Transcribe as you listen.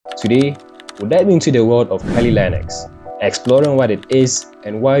Today, we'll dive into the world of Kali Linux, exploring what it is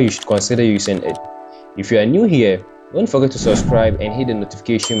and why you should consider using it. If you are new here, don't forget to subscribe and hit the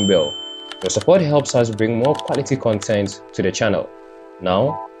notification bell. Your support helps us bring more quality content to the channel.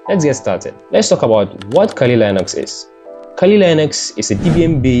 Now, let's get started. Let's talk about what Kali Linux is. Kali Linux is a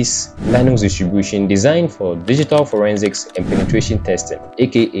Debian-based Linux distribution designed for digital forensics and penetration testing,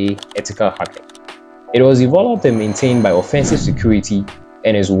 aka ethical hacking. It was developed and maintained by Offensive Security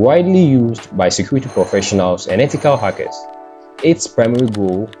and is widely used by security professionals and ethical hackers. Its primary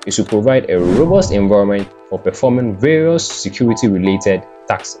goal is to provide a robust environment for performing various security-related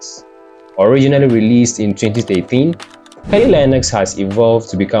tasks. Originally released in 2013, Kali Linux has evolved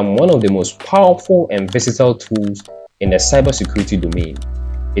to become one of the most powerful and versatile tools in the cybersecurity domain.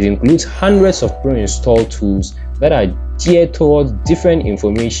 It includes hundreds of pre-installed tools that are geared towards different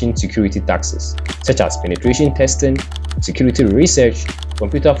information security tasks, such as penetration testing, security research,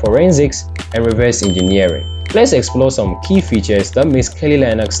 computer forensics, and reverse engineering. Let's explore some key features that makes Kali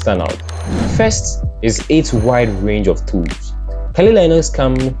Linux stand out. First is its wide range of tools. Kali Linux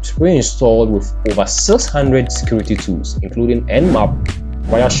comes pre-installed with over 600 security tools, including Nmap,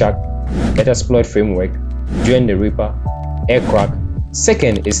 Wireshark, Metasploit Framework, Join the Reaper, Aircrack.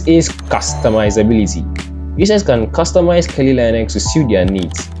 Second is its customizability. Users can customize Kali Linux to suit their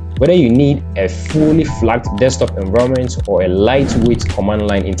needs, whether you need a fully flagged desktop environment or a lightweight command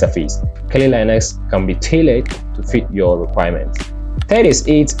line interface. Kali Linux can be tailored to fit your requirements. Third is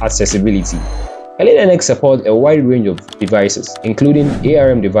its accessibility. Kali Linux supports a wide range of devices, including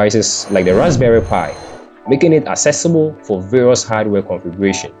ARM devices like the Raspberry Pi, making it accessible for various hardware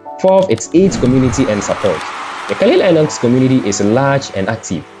configurations. Fourth, it's its community and support. The Kali Linux community is large and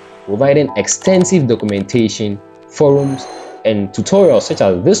active, providing extensive documentation, forums, and tutorials such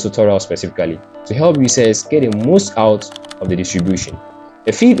as this tutorial specifically to help users get the most out of the distribution.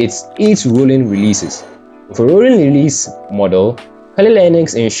 The fifth is its rolling releases. With a rolling release model, Kali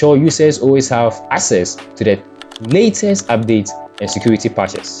Linux ensures users always have access to the latest updates and security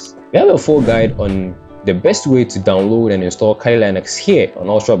patches. We have a full guide on the best way to download and install Kali Linux here on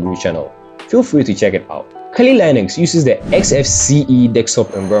Ultra Blue channel. Feel free to check it out. Kali Linux uses the XFCE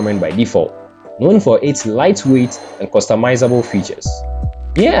desktop environment by default, known for its lightweight and customizable features.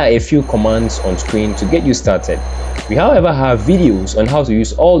 Here are a few commands on screen to get you started. We however have videos on how to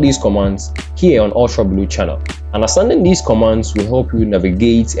use all these commands here on Ultra Blue channel. Understanding these commands will help you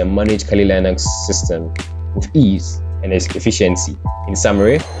navigate and manage Kali Linux system with ease and efficiency. In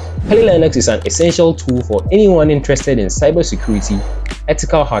summary, Kali Linux is an essential tool for anyone interested in cybersecurity,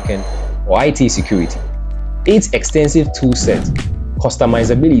 ethical hacking, or IT security. Its extensive toolset,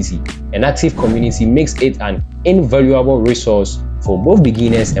 customizability, and active community makes it an invaluable resource for both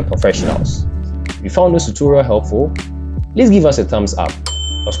beginners and professionals. If you found this tutorial helpful, please give us a thumbs up,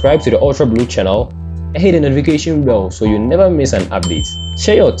 subscribe to the Ultra Blue channel, and hit the notification bell so you never miss an update.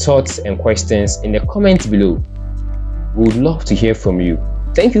 Share your thoughts and questions in the comments below. We would love to hear from you.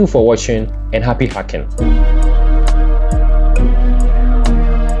 Thank you for watching and happy hacking.